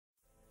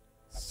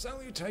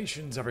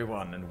Salutations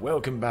everyone, and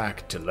welcome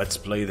back to Let's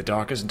Play the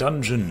Darkest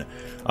Dungeon.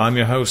 I'm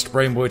your host,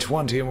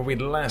 BrainBoy20, and where we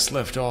last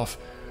left off,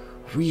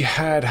 we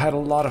had a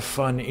lot of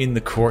fun in the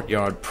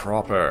courtyard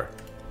proper.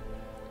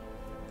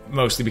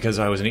 Mostly because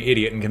I was an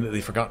idiot and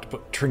completely forgot to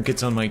put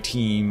trinkets on my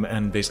team,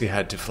 and basically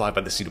had to fly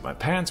by the seat of my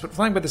pants, but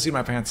flying by the seat of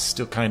my pants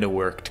still kinda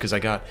worked, because I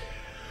got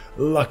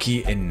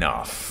lucky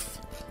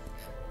enough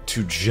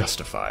to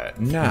justify it.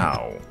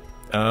 Now,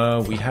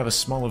 we have a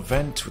small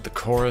event with the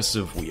chorus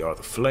of We Are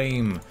the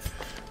Flame.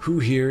 Who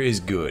here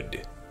is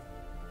good?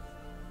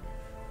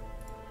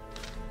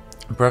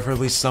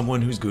 Preferably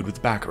someone who's good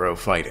with back row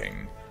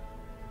fighting.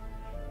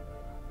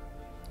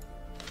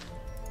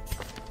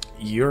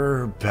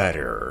 You're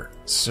better,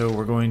 so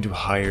we're going to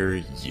hire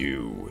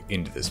you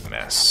into this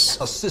mess.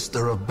 A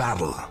sister of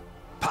battle,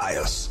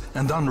 pious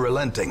and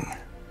unrelenting.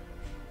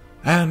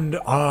 And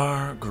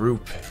our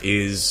group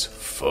is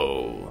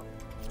full.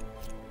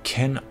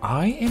 Can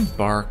I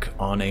embark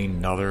on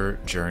another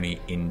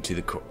journey into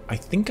the I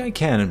think I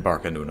can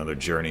embark onto another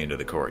journey into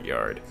the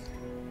courtyard.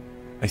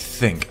 I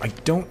think. I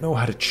don't know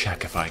how to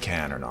check if I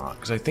can or not,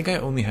 because I think I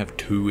only have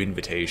 2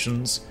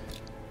 invitations.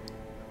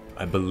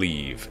 I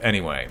believe.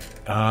 Anyway,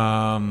 do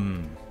I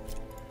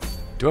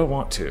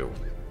want to?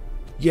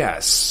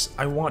 Yes,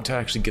 I want to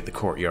actually get the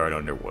courtyard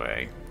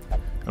underway.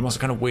 I'm also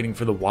kind of waiting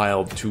for the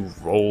wild to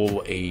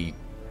roll a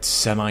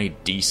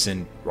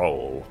semi-decent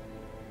roll.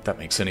 If that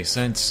makes any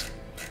sense.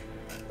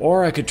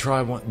 Or I could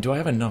try one. Do I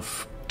have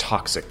enough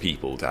toxic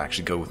people to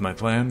actually go with my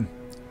plan?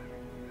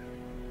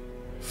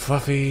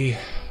 Fluffy.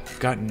 I've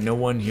got no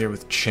one here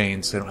with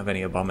chains, so I don't have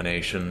any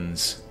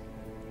abominations.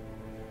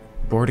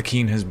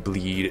 Bordakine has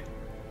bleed.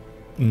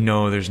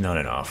 No, there's not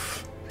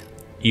enough.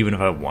 Even if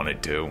I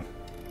wanted to.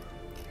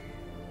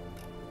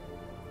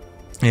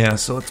 Yeah,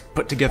 so let's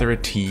put together a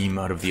team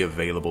out of the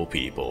available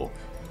people.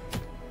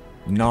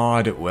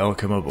 Nod,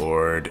 welcome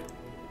aboard.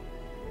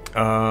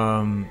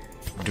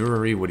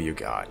 Durery, what do you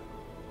got?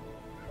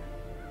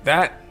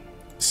 That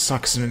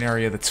sucks in an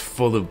area that's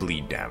full of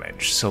bleed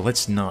damage, so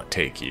let's not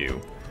take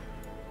you.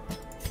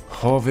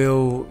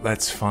 Hoville,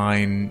 that's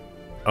fine.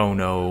 Oh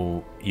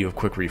no, you have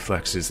quick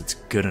reflexes, that's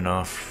good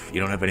enough. You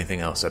don't have anything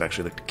else I'd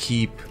actually like to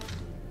keep.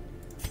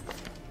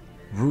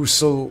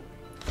 Russell,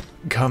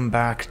 come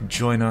back,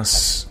 join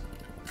us.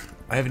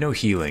 I have no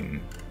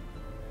healing.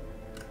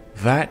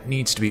 That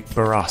needs to be...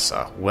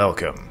 Barasa,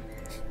 welcome.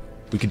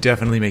 We could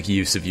definitely make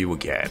use of you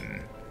again.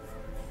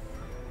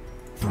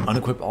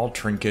 Unequip all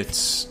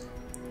trinkets.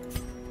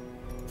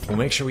 We'll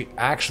make sure we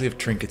actually have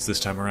trinkets this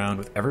time around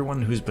with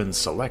everyone who's been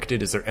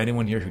selected. Is there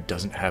anyone here who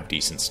doesn't have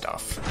decent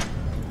stuff?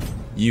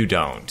 You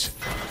don't.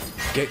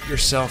 Get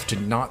yourself to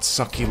not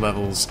sucky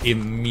levels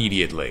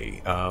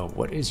immediately.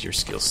 What is your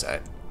skill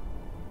set?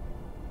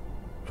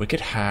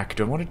 Wicked Hack.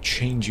 Do I want to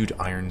change you to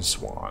Iron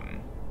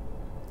Swan?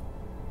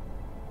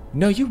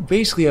 No, you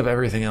basically have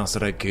everything else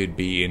that I could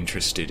be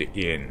interested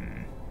in.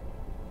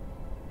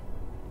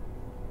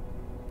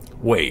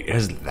 Wait, it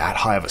has that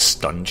high of a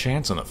stun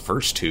chance on the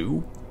first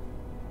 2?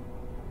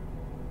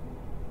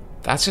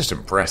 That's just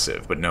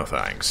impressive, but no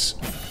thanks.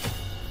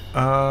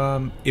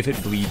 If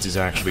it bleeds is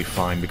actually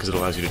fine because it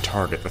allows you to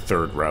target the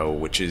 3rd row,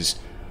 which is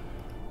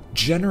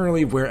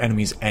generally where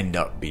enemies end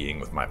up being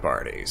with my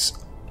parties.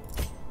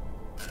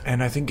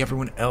 And I think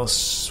everyone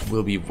else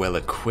will be well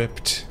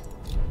equipped.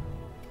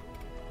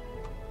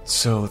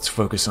 So let's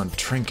focus on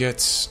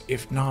trinkets.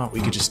 If not,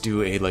 we could just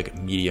do a,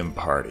 medium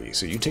party.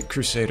 So you take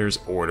Crusader's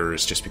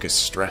orders just because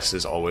stress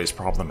is always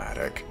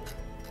problematic.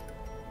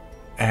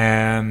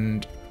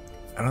 And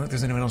I don't think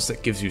there's anyone else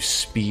that gives you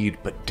speed,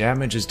 but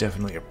damage is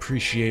definitely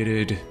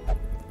appreciated. I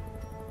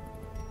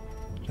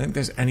don't think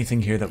there's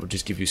anything here that would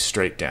just give you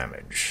straight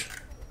damage.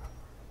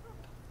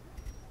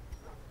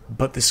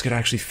 But this could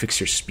actually fix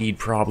your speed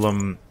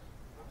problem.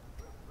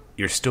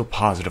 You're still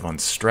positive on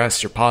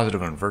stress, you're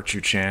positive on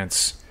virtue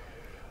chance.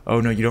 Oh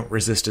no, you don't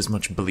resist as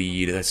much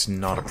bleed. That's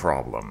not a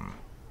problem.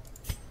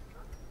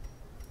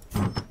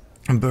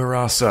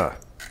 Barasa.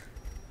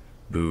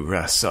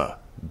 Burasa.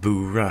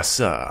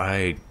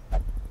 Burasa.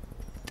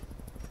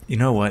 You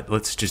know what?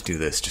 Let's just do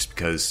this just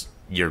because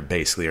you're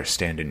basically our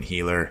stand-in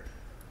healer.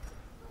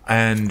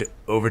 And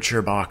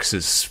Overture Box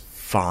is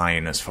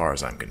fine as far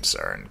as I'm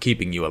concerned.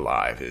 Keeping you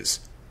alive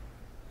is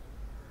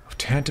of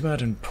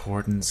tantamount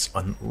importance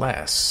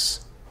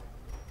unless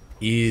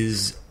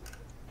is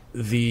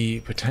the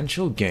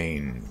potential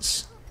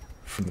gains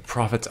from the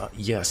Prophet's...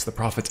 yes, the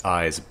Prophet's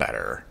Eye is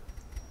better.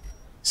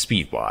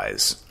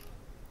 Speed-wise.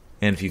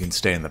 And if you can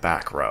stay in the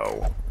back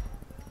row.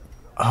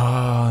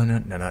 Oh,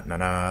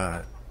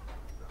 no.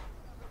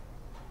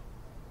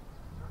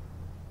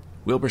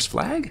 Wilbur's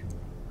Flag?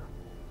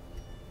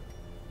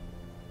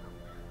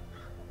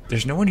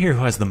 There's no one here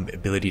who has the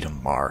ability to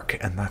mark,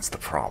 and that's the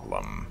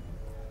problem.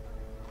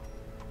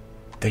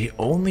 They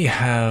only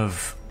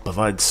have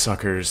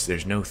Bloodsuckers,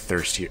 there's no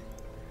thirst here.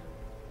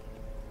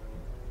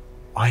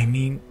 I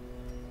mean,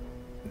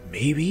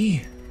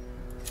 maybe?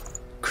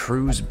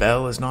 Cruz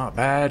Bell is not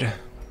bad.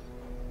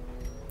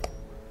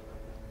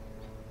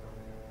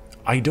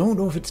 I don't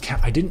know if it's...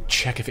 I didn't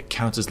check if it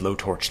counts as low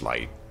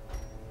torchlight.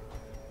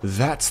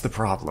 That's the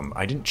problem.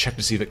 I didn't check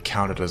to see if it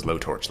counted as low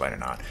torchlight or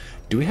not.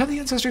 Do we have the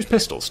Ancestor's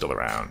Pistol still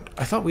around?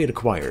 I thought we had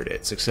acquired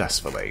it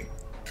successfully.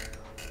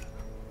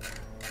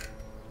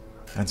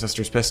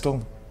 Ancestor's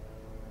Pistol?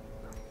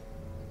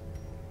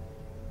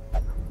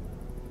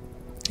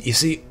 You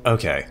see,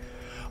 okay.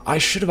 I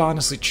should have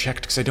honestly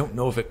checked because I don't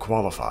know if it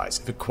qualifies.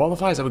 If it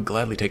qualifies, I would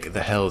gladly take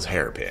the Hell's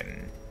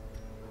Hairpin.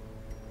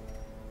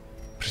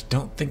 But I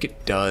don't think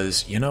it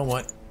does. You know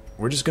what?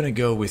 We're just gonna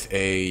go with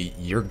a,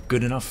 you're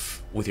good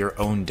enough with your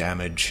own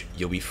damage,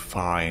 you'll be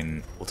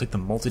fine. We'll take the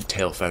Molted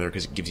Tail Feather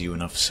because it gives you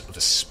enough of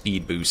a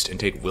speed boost, and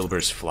take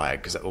Wilbur's Flag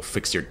because that will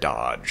fix your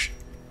dodge.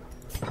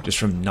 Just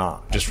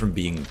from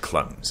being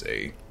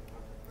clumsy.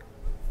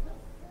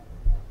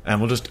 And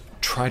we'll just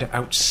try to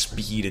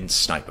outspeed and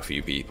snipe a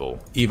few people,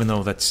 even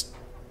though that's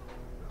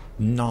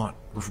not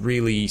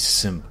really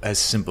as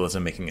simple as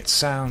I'm making it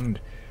sound.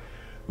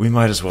 We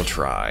might as well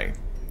try.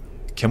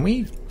 Can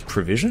we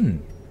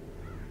provision?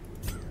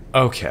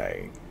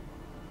 Okay.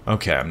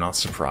 Okay, I'm not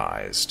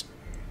surprised.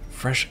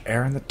 Fresh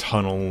air in the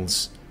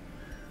tunnels.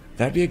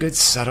 That'd be a good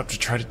setup to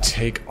try to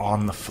take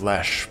on the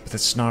flesh, but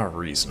that's not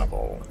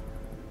reasonable.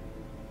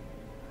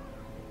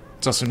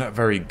 It's also not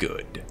very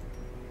good.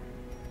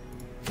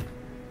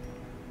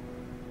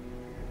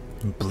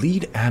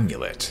 Bleed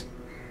Amulet.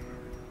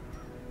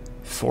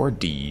 4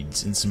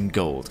 deeds and some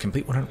gold.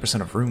 Complete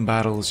 100% of room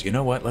battles. You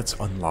know what? Let's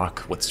unlock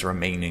what's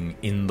remaining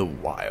in the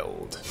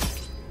wild.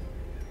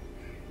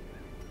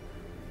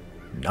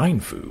 9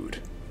 food.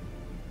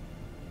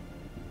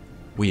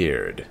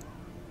 Weird.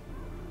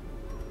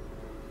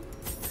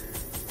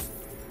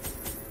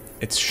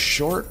 It's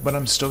short, but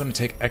I'm still going to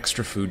take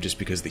extra food just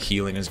because the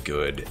healing is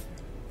good.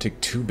 Take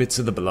 2 bits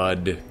of the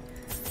blood.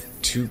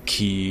 2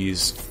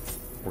 keys.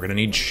 We're going to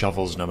need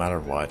shovels no matter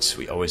what.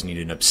 We always need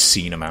an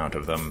obscene amount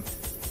of them.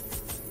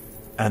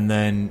 And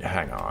then,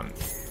 hang on.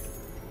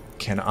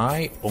 Can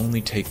I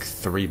only take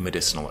 3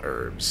 medicinal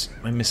herbs?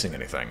 Am I missing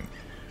anything?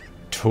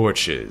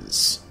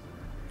 Torches.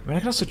 I mean, I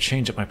can also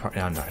change up my party.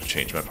 I'm not going to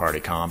change my party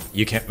comp.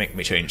 You can't make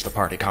me change the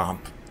party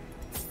comp.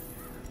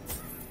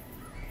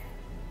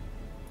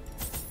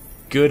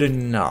 Good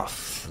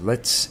enough.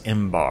 Let's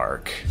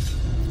embark.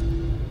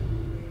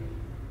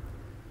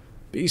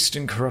 Beast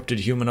and corrupted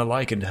human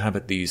alike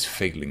inhabit these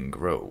failing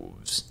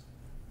groves.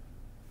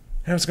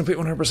 Now let's complete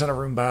 100% of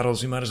room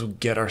battles. We might as well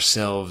get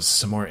ourselves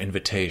some more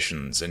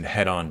invitations and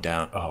head on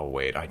down. Oh,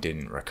 wait, I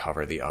didn't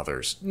recover the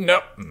others.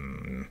 Nope.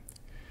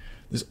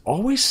 There's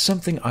always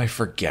something I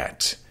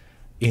forget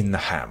in the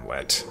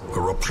hamlet.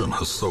 Corruption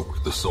has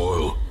soaked the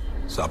soil,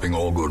 sapping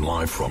all good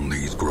life from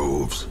these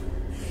groves.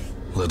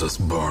 Let us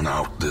burn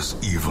out this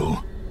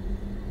evil.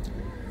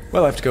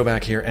 Well, I have to go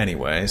back here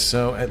anyway,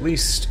 so at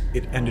least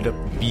it ended up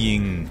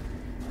being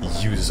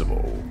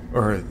usable.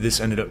 Or this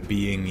ended up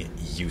being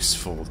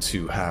useful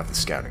to have the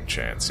scouting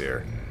chance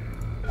here.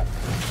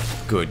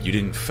 Good, you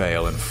didn't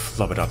fail and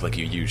flub it up like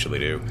you usually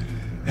do.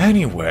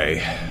 Anyway,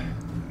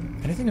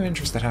 anything of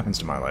interest that happens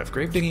to my life.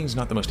 Grave digging is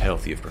not the most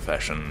healthy of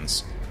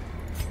professions.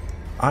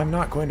 I'm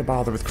not going to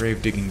bother with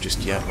grave digging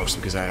just yet,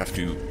 mostly because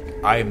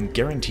I'm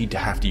guaranteed to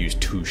have to use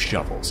 2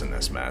 shovels in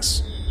this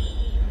mess.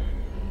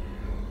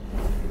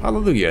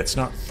 Hallelujah, it's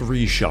not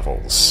 3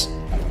 shovels.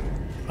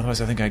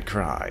 Otherwise I think I'd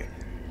cry.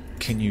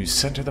 Can you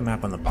center the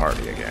map on the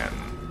party again?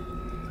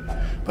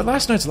 But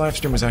last night's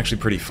livestream was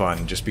actually pretty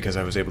fun, just because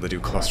I was able to do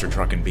Cluster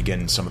Truck and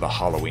begin some of the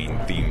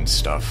Halloween-themed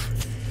stuff.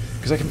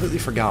 Because I completely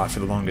forgot for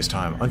the longest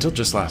time, until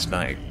just last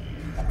night,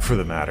 for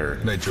the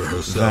matter, Nature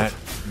herself,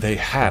 that they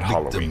had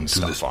Halloween to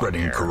the stuff on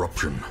spreading here.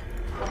 corruption,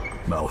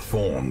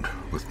 malformed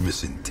with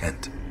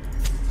misintent.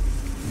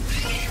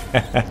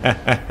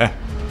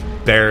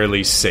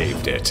 Barely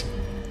saved it.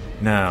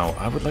 Now,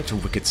 I would like to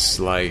Wicked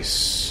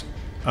Slice...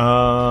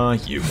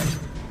 you.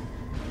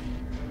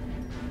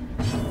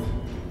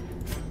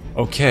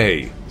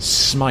 Okay,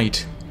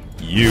 smite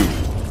you.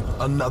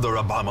 Another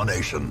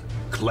abomination,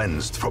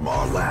 cleansed from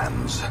our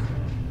lands.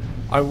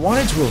 I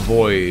wanted to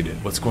avoid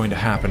what's going to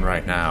happen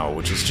right now,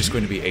 which is just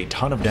going to be a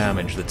ton of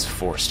damage that's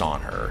forced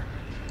on her.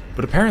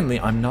 But apparently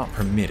I'm not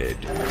permitted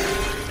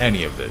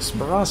any of this.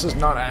 Barasa's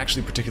not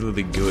actually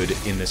particularly good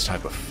in this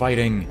type of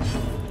fighting.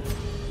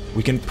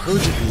 We can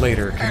purge it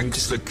later. Can you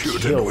just kill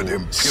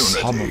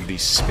some of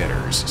these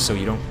spitters so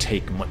you don't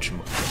take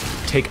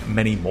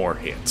many more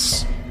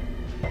hits?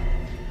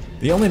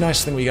 The only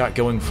nice thing we got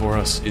going for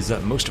us is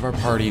that most of our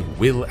party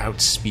will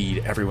outspeed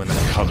everyone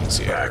that comes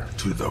here. Back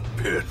to the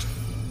pit.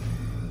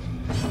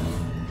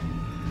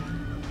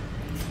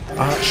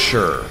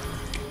 Sure.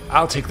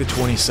 I'll take the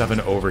 27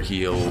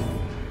 overheal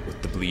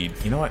with the bleed.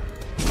 You know what?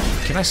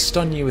 Can I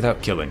stun you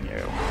without killing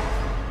you?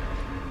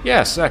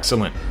 Yes,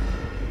 excellent.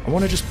 I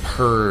want to just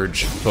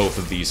purge both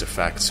of these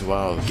effects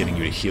while getting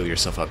you to heal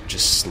yourself up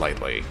just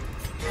slightly.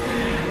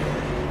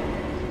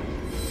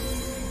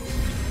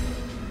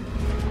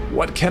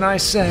 What can I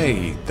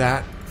say?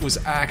 That was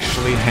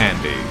actually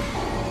handy.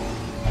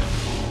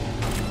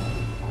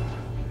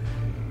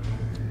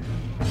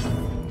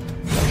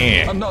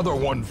 Another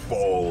one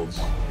falls.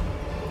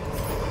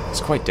 It's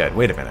quite dead.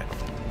 Wait a minute.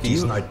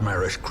 These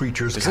nightmarish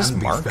creatures can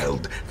be mark?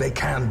 felled. They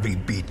can be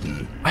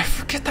beaten. I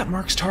forget that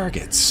marks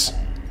targets.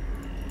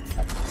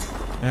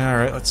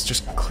 Alright, let's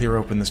just clear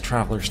open this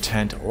traveler's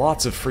tent.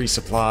 Lots of free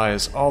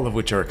supplies, all of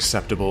which are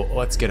acceptable.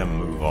 Let's get a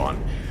move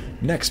on.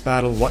 Next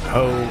battle, what?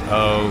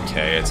 Oh,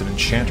 okay, it's an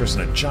enchantress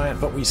and a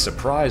giant, but we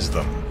surprised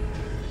them.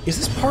 Is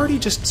this party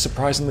just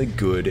surprisingly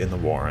good in the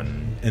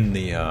Warren? In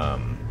the,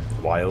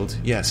 wild?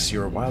 Yes,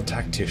 you're a wild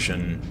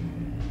tactician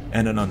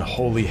and an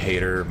unholy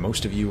hater.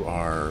 Most of you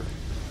are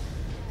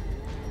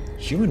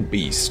human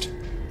beast.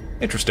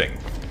 Interesting.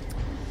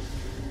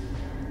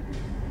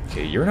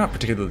 Okay, you're not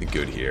particularly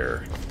good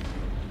here.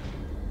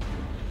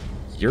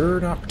 You're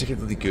not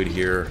particularly good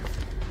here.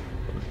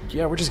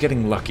 Yeah, we're just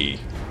getting lucky,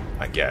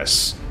 I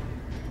guess.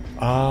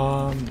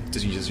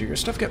 Does your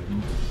stuff get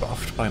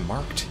buffed by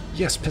marked?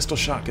 Yes, pistol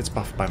shot gets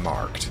buffed by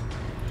marked.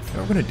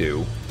 What we're gonna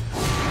do,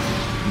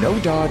 no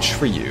dodge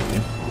for you.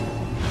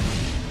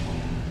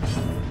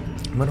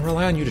 I'm gonna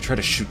rely on you to try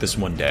to shoot this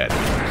one dead.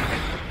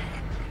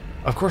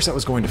 Of course that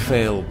was going to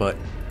fail, but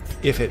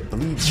if it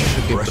bleeds, you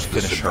should be able to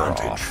finish her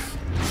off.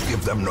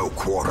 Give them no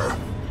quarter.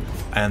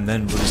 And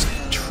then we'll just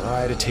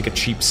try to take a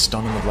cheap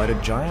stun on the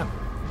Blighted Giant.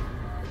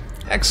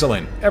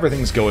 Excellent,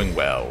 everything's going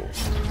well.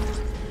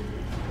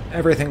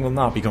 Everything will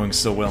not be going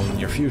so well in the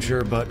near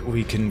future, but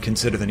we can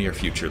consider the near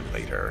future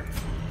later.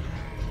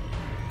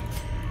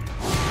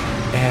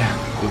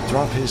 We'll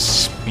drop his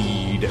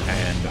speed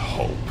and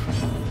hope.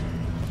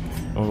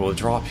 Or we'll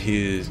drop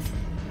his...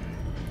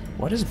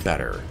 What is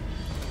better?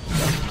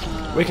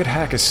 Wicked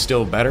Hack is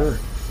still better.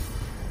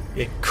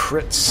 It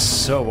crits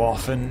so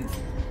often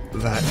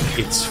that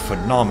it's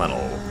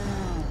phenomenal.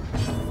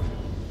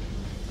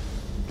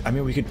 I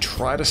mean, we could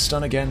try to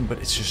stun again, but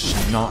it's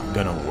just not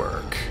gonna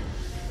work.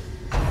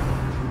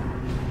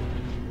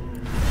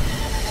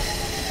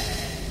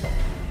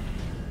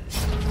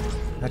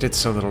 That did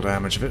so little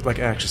damage. If it, like,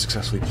 actually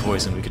successfully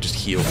poisoned, we could just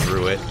heal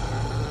through it.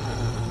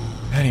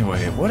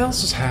 Anyway, what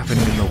else is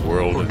happening in the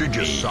world of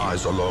Prodigious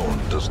size alone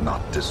does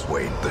not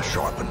dissuade the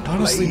sharpened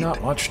Honestly, blade.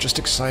 not much. Just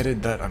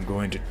excited that I'm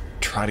going to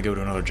try to go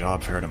to another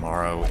job fair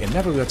tomorrow.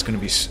 Inevitably, that's going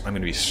to be I'm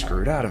going to be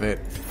screwed out of it,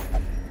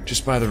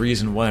 just by the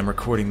reason why I'm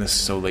recording this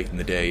so late in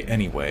the day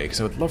anyway.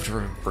 Because I would love to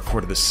have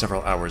recorded this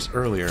several hours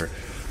earlier,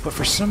 but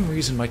for some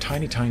reason my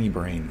tiny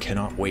brain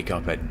cannot wake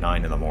up at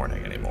 9 in the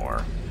morning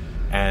anymore,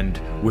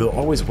 and will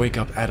always wake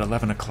up at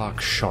 11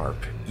 o'clock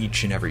sharp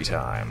each and every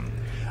time.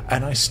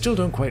 And I still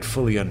don't quite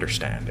fully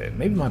understand it.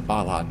 Maybe my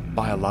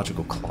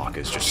biological clock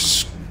is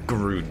just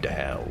screwed to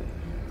hell.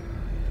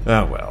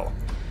 Oh well.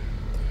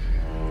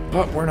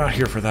 But we're not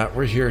here for that.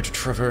 We're here to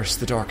traverse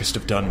the darkest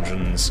of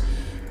dungeons.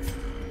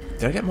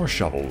 Did I get more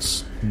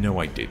shovels? No,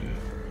 I didn't.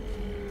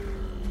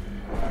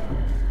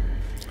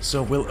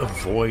 So we'll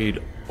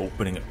avoid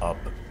opening up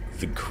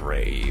the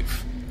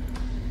grave.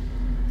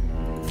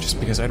 Just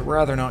because I'd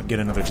rather not get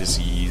another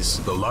disease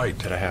The light,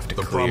 that I have to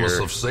the clear. promise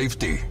of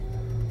safety.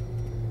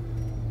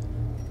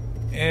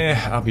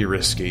 I'll be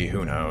risky,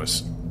 who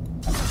knows.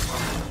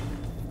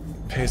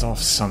 Pays off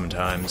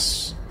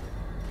sometimes.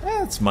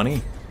 It's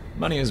money.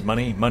 Money is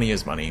money, money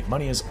is money,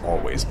 money is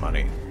always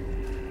money.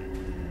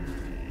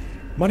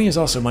 Money is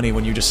also money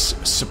when you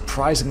just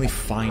surprisingly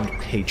find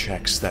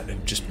paychecks that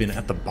have just been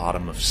at the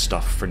bottom of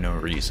stuff for no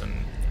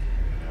reason.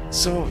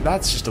 So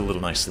that's just a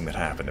little nice thing that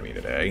happened to me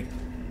today.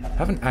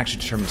 Haven't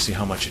actually determined to see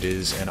how much it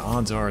is, and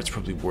odds are it's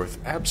probably worth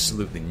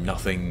absolutely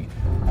nothing.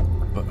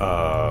 But,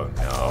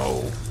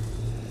 no.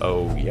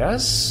 Oh,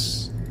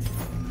 yes?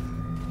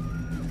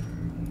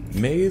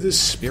 May the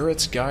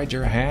spirits guide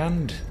your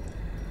hand?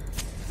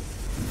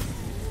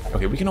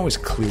 Okay, we can always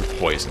clear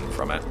poison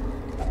from it.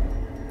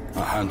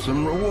 A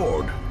handsome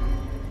reward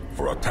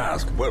for a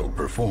task well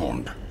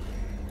performed.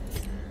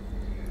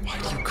 Why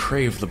do you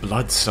crave the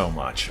blood so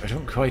much? I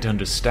don't quite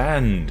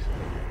understand.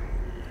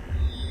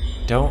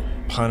 Don't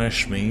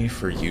punish me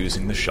for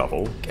using the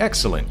shovel.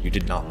 Excellent, you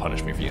did not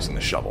punish me for using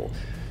the shovel.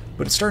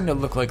 But it's starting to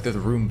look like the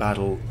room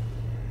battle,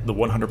 the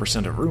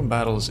 100% of room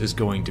battles, is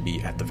going to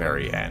be at the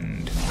very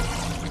end.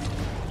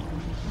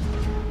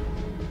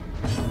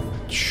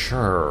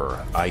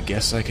 Sure, I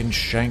guess I can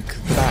shank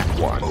the back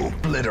one.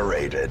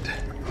 Obliterated.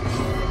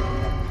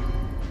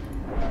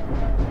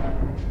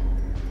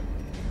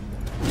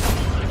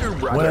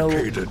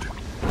 Eradicated.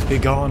 Well,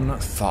 begone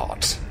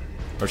thought.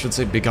 Or I should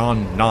say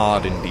begone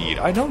Nod indeed.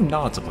 I know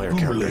Nod's a player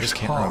character, I just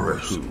can't remember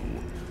who.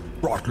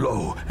 Brought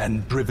low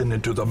and driven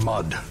into the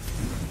mud.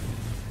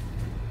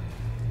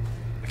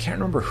 I can't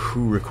remember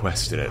who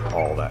requested it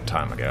all that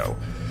time ago.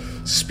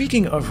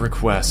 Speaking of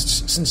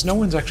requests, since no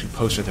one's actually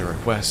posted their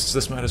requests,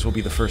 this might as well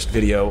be the first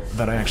video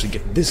that I actually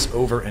get this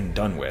over and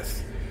done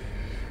with.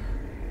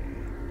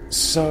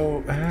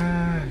 So,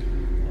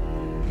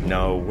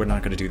 no, we're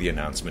not going to do the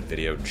announcement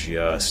video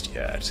just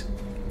yet.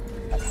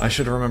 I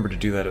should have remembered to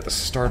do that at the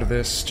start of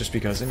this, just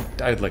because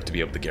I'd like to be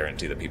able to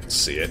guarantee that people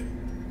see it.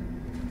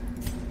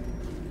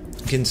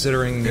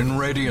 Considering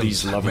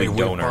these lovely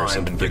donors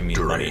have been giving me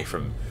money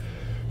from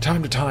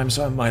time to time,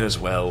 so I might as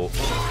well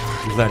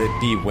let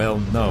it be well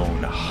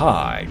known.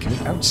 Hi, can we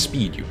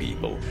outspeed you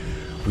people?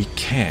 We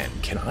can.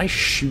 Can I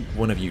shoot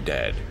one of you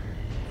dead?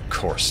 Of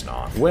course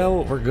not.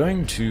 Well, we're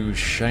going to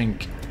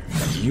shank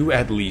you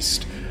at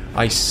least.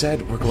 I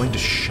said we're going to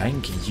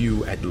shank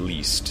you at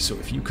least, so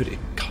if you could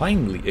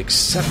kindly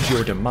accept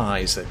your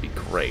demise, that'd be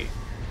great.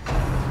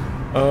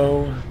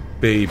 Oh,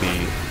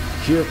 baby,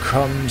 here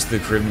comes the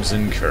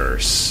Crimson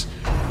Curse,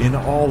 in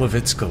all of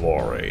its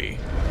glory.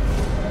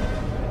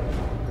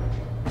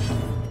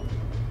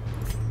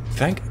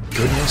 Thank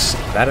goodness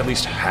that at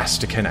least has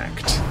to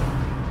connect.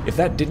 If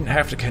that didn't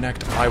have to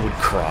connect, I would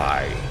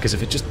cry, because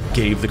if it just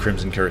gave the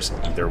Crimson Curse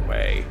either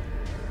way.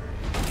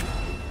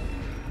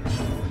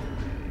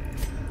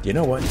 You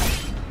know what?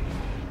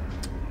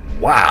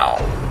 Wow.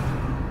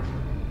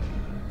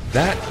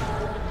 That's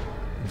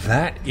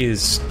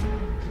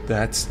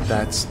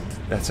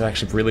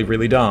actually really,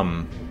 really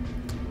dumb.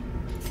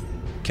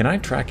 Can I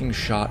tracking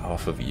shot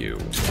off of you?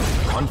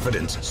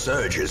 Confidence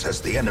surges as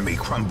the enemy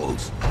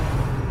crumbles.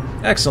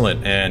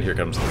 Excellent, and here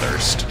comes the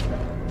thirst.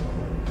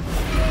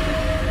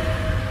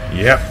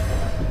 Yep.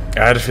 I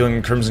had a feeling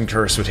the Crimson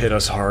Curse would hit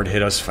us hard,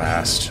 hit us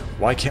fast.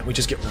 Why can't we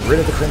just get rid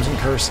of the Crimson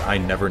Curse? I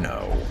never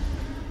know.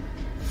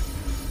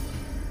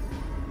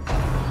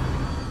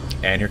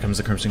 And here comes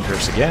the Crimson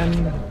Curse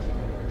again.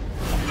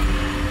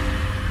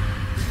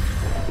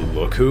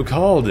 Look who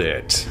called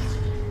it.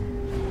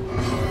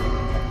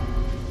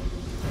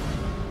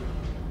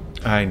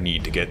 I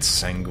need to get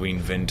Sanguine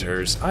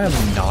Vinters. I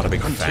am not a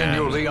big fan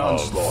of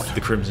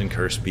the Crimson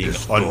Curse being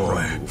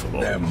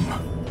unremovable.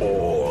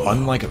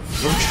 Unlike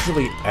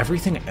virtually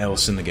everything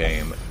else in the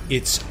game,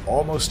 it's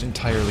almost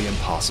entirely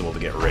impossible to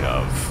get rid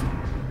of.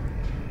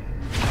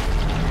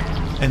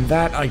 And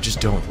that I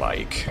just don't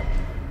like.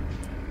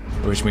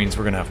 Which means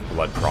we're gonna have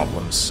blood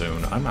problems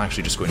soon. I'm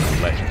actually just going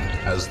to let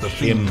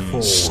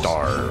him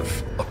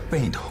starve a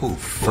faint hope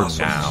for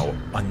now,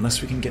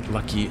 unless we can get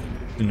lucky.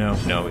 No,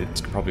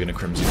 it's probably gonna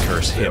Crimson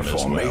Curse him as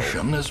well. Their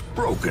formation is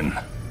broken.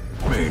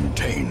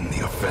 Maintain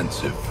the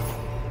offensive.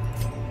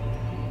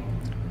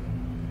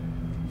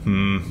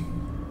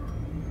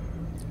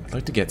 I'd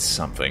like to get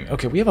something.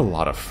 Okay, we have a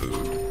lot of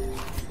food.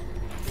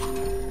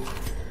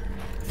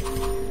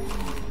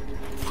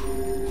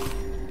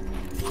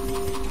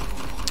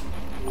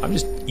 I'm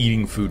just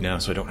eating food now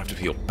so I don't have to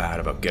feel bad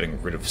about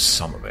getting rid of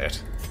some of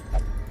it.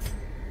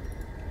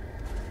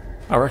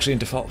 Oh, we're actually in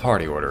default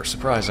party order.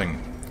 Surprising.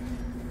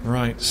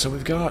 Right, so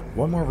we've got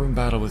one more room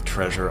battle with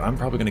treasure. I'm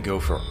probably going to go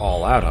for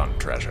all out on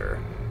treasure.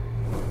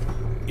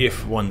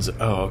 If one's...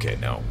 Oh, okay,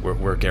 no.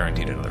 We're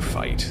guaranteed another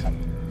fight.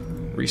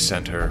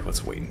 Recenter.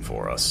 What's waiting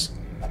for us?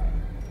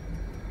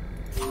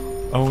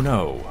 Oh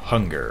no,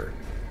 hunger.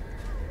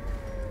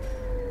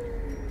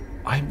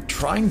 I'm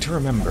trying to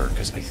remember,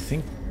 because I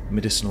think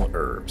medicinal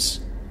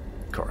herbs.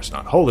 Of course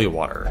not. Holy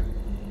water.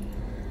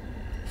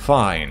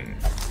 Fine.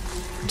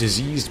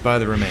 Diseased by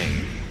the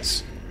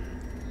remains.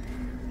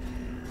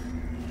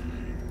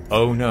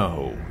 Oh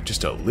no,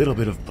 just a little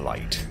bit of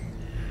blight.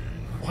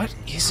 What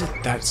is it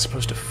that's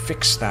supposed to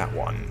fix that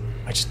one?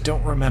 I just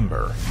don't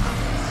remember.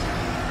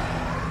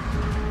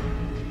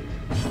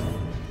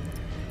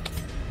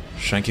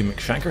 Shanky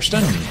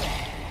McShankerston.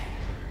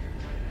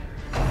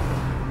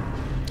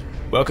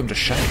 Welcome to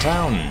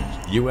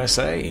Shanktown,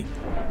 USA.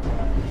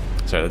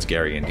 Sorry, that's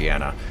Gary,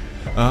 Indiana.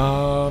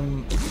 I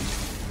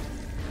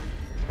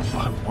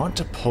want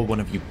to pull one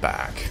of you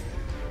back.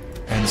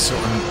 And so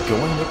I'm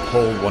going to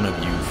pull one of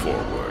you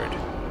forward.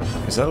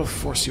 Because that'll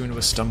force you into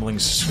a stumbling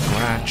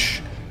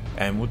scratch,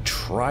 and we'll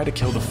try to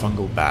kill the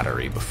fungal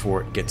battery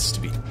before it gets to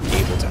be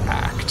able to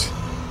act.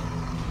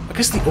 I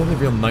guess the only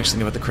real nice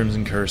thing about the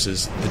Crimson Curse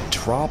is the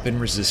drop in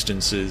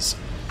resistances.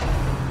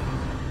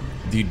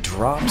 The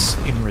drops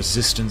in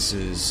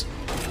resistances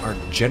are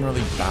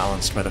generally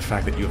balanced by the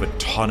fact that you have a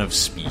ton of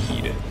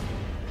speed.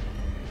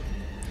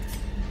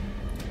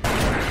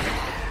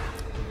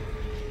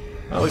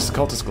 Well, at least the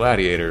Cultist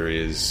Gladiator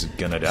is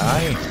gonna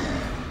die.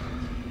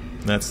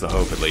 That's the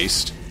hope, at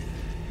least.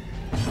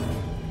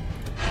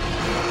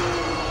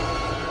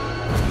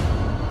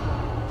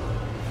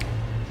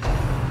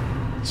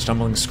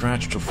 Stumbling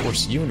Scratch, which will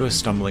force you into a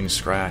Stumbling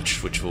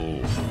Scratch, which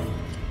will...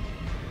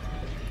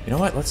 You know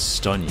what? Let's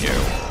stun you.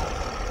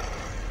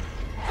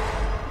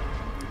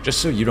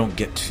 Just so you don't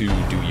get to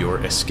do your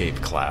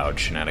escape cloud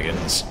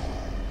shenanigans.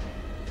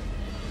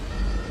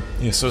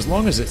 Yeah, so as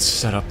long as it's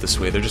set up this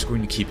way, they're just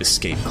going to keep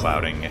escape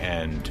clouding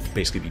and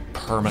basically be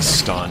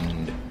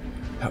perma-stunned.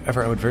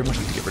 However, I would very much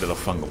like to get rid of the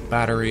fungal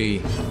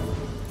battery.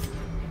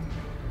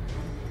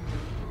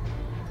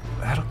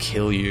 That'll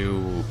kill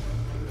you.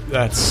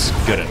 That's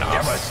good enough.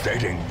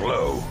 Devastating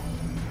blow.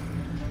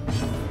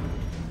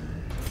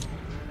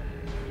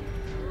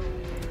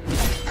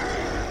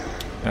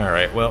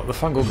 Alright, well, the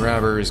fungal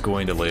grabber is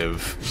going to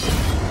live.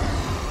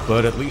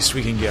 But at least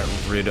we can get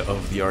rid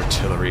of the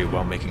artillery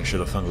while making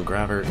sure the fungal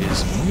grabber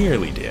is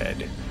nearly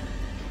dead.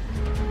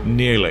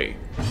 Nearly.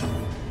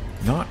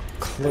 Not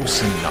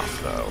close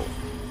enough, though.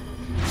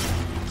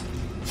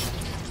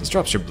 This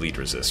drops your bleed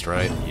resist,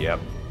 right? Yep.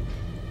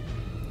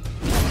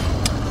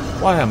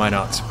 Why am I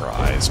not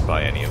surprised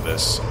by any of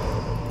this?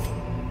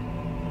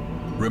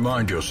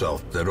 Remind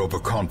yourself that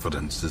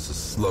overconfidence is a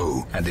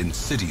slow and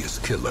insidious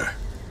killer.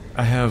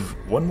 I have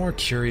one more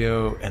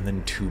curio and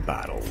then 2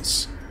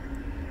 battles.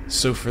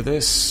 So for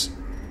this,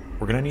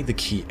 we're gonna need the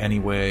key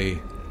anyway.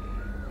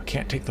 I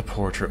can't take the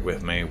portrait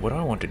with me. What do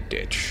I want to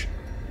ditch?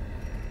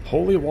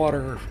 Holy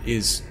water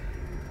is...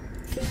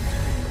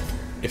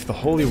 If the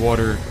holy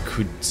water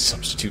could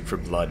substitute for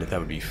blood, that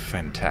would be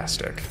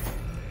fantastic.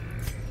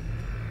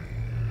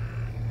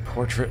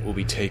 Portrait will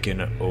be taken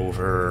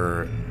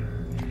over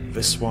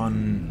this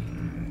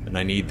one, and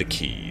I need the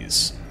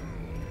keys.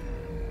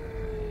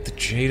 The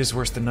jade is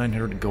worse than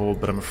 900 gold,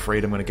 but I'm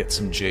afraid I'm going to get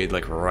some jade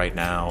like right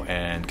now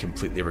and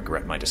completely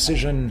regret my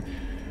decision.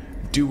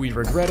 Do we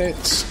regret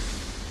it?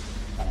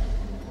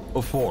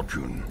 A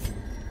fortune,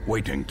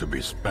 waiting to be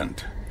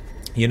spent.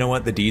 You know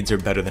what? The deeds are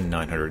better than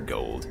 900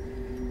 gold.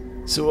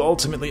 So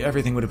ultimately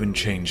everything would have been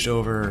changed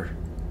over.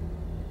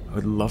 I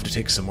would love to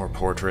take some more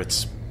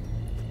portraits.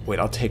 Wait,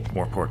 I'll take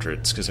more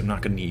portraits because I'm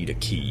not going to need a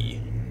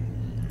key.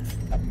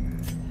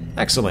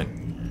 Excellent.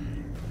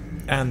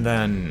 And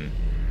then...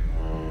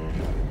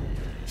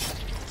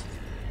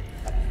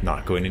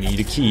 Not going to need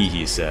a key,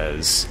 he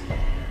says.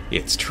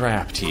 It's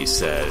trapped, he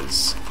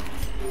says.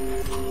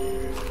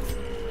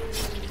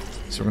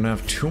 So we're going to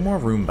have 2 more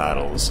room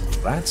battles.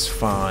 That's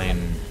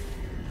fine.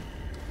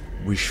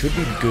 We should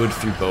be good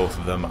through both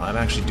of them. I'm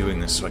actually doing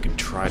this so I can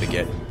try to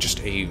get just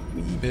a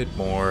wee bit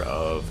more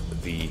of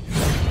the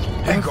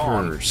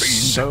ever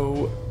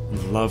so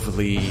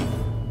lovely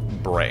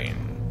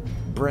brain.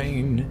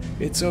 Brain,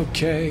 it's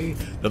okay.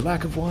 The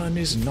lack of one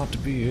is not to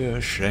be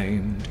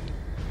ashamed.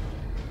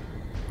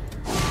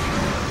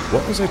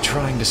 What was I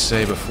trying to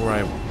say before I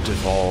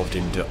devolved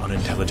into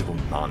unintelligible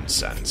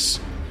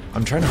nonsense?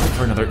 I'm trying to hope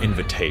for another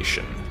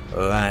invitation.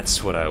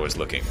 That's what I was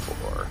looking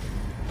for.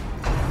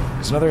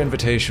 Because another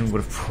invitation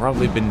would have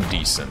probably been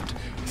decent.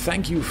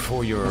 Thank you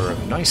for your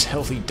nice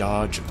healthy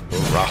dodge,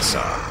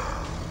 Barasa.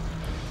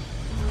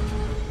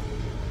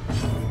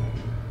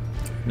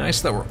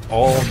 Nice that we're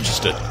all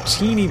just a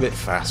teeny bit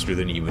faster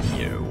than even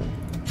you.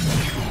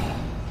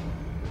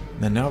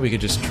 And now we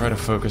could just try to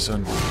focus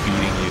on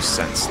beating you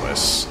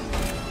senseless.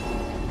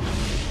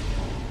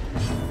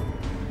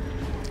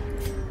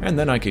 And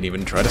then I could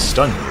even try to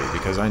stun you,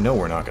 because I know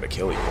we're not going to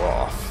kill you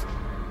off.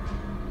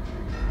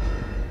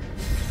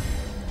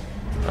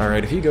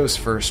 Alright, if he goes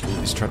first, we'll at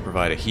least try to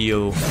provide a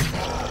heal.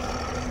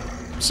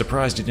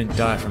 Surprised he didn't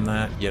die from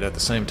that, yet at the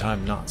same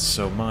time, not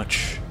so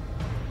much.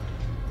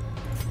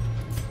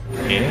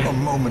 A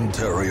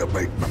momentary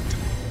abatement.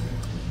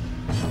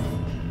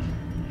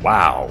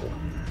 Wow.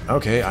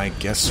 Okay, I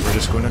guess we're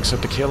just going to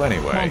accept a kill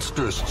anyway.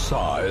 Monstrous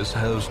size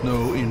has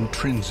no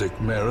intrinsic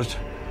merit,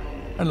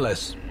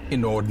 unless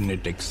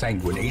inordinate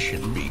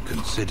exsanguination be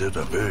considered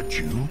a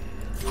virtue.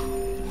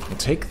 We'll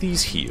take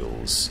these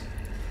heals.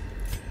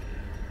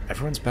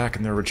 Everyone's back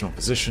in their original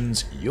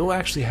positions. You'll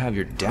actually have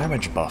your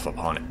damage buff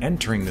upon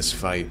entering this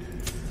fight,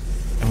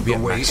 and we'll be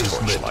at max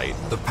torchlight.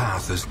 The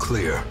path is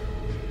clear.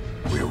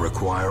 We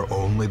require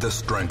only the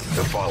strength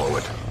to follow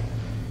it.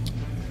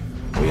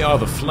 We are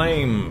the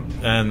flame,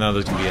 and now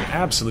there's going to be an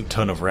absolute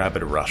ton of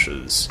rapid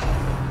rushes.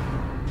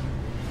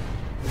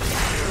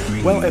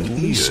 Well, at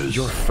least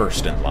you're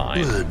first in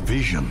line. Blurred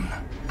vision.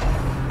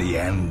 The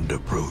end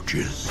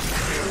approaches.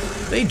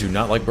 They do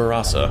not like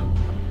Barasa.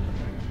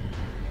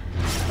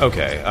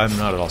 Okay, I'm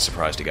not at all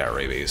surprised he got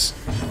rabies.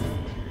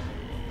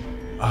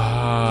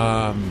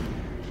 I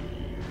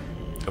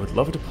would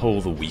love to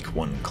pull the weak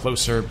one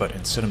closer, but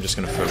instead I'm just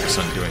going to focus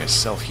on doing a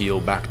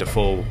self-heal back to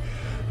full,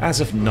 as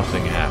if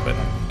nothing happened.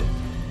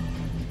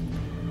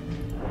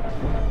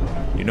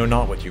 You know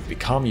not what you've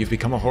become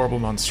a horrible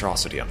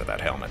monstrosity under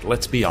that helmet.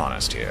 Let's be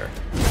honest here.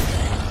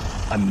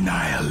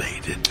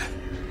 Annihilated.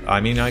 I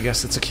mean, I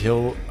guess it's a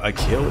kill. A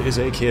kill is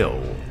a kill.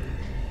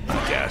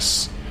 I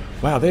guess.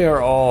 Wow, they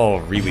are all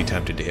really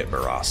tempted to hit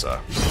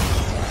Barasa.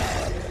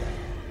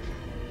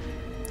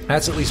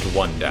 That's at least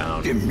one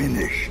down.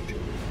 Diminished.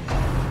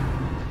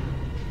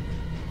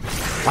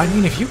 I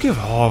mean, if you give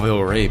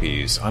Harville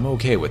rabies, I'm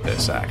okay with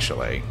this,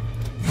 actually.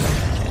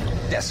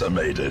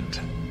 Decimated.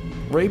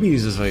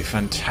 Rabies is a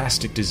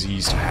fantastic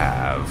disease to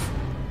have.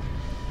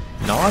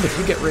 Nod, if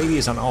you get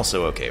rabies, I'm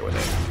also okay with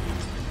it.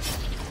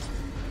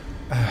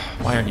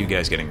 Why aren't you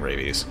guys getting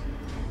rabies?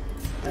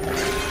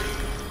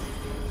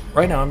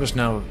 Right now, I'm just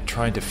now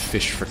trying to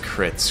fish for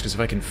crits, because if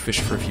I can fish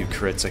for a few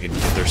crits, I can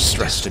get their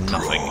stress to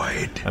nothing.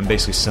 And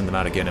basically send them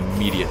out again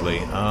immediately.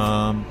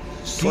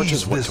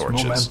 Torches, what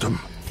torches? Momentum.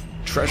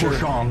 Treasure?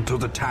 Push on to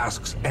the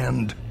task's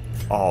end.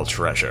 All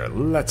treasure.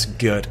 Let's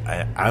get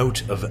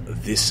out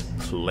of this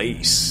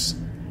place.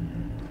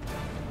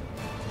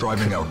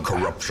 Driving out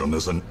corruption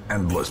is an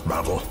endless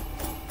battle,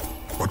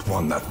 but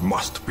one that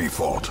must be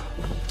fought.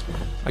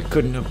 I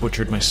couldn't have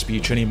butchered my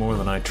speech any more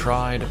than I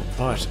tried,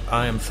 but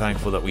I am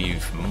thankful that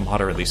we've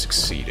moderately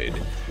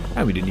succeeded.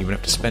 And we didn't even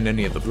have to spend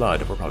any of the blood.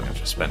 We're probably going to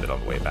have to spend it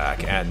on the way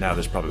back, and now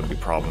there's probably going to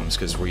be problems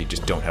because we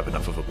just don't have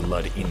enough of a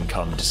blood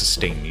income to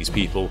sustain these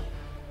people.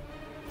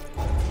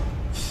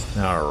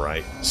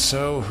 Alright,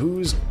 so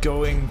who's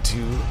going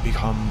to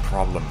become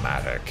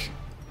problematic?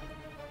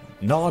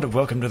 nod of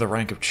welcome to the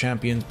rank of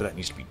champions, but that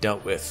needs to be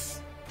dealt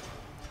with.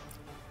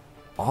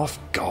 Off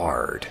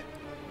guard.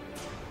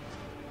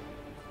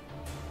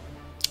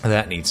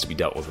 That needs to be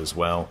dealt with as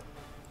well.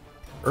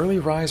 Early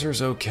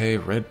riser's okay.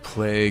 Red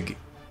plague,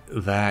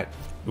 that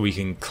we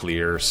can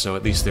clear, so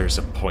at least there's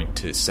a point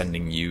to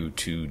sending you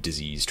to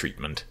disease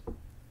treatment.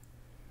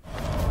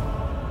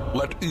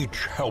 Let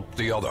each help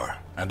the other,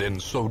 and in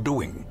so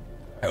doing,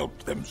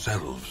 help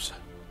themselves.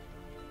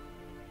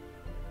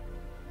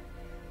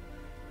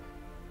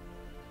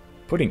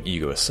 Putting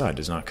ego aside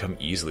does not come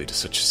easily to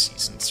such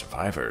seasoned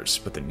survivors,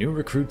 but the new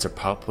recruits are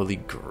palpably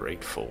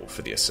grateful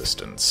for the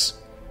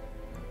assistance.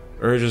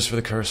 Urges for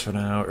the curse for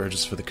now,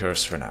 urges for the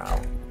curse for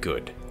now.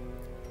 Good.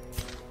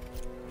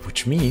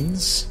 Which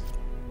means...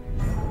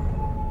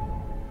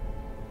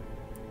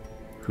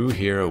 who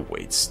here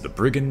awaits the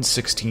Brigand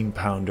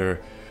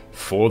 16-pounder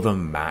for the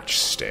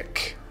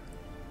matchstick?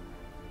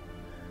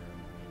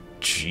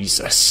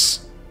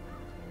 Jesus.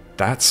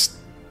 That's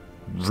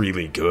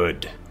really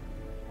good.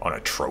 On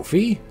a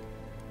trophy?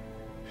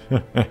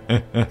 Oh,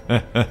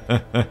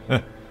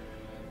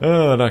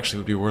 that actually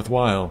would be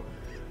worthwhile.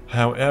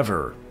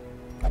 However,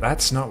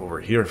 that's not what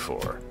we're here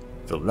for.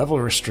 The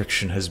level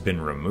restriction has been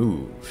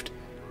removed,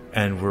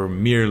 and we're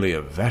merely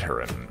a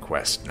veteran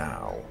quest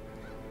now.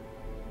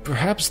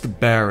 Perhaps the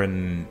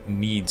Baron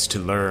needs to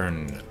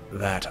learn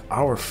that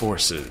our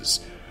forces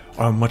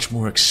are much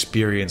more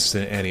experienced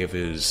than any of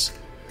his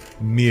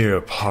mere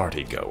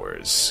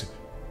partygoers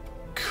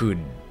could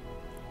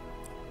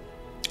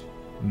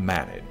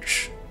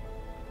manage.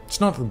 It's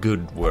not a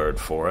good word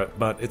for it,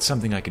 but it's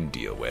something I can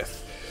deal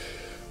with.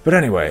 But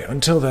anyway,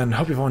 until then,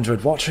 hope you've all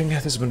enjoyed watching.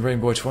 This has been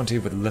BrainBoy 20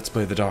 with Let's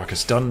Play the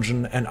Darkest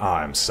Dungeon, and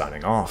I'm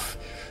signing off.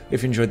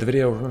 If you enjoyed the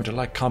video, remember to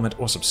like, comment,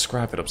 or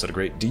subscribe. It helps out a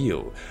great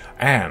deal.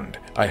 And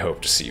I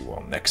hope to see you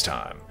all next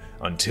time.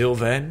 Until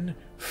then,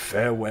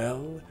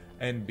 farewell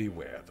and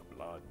beware the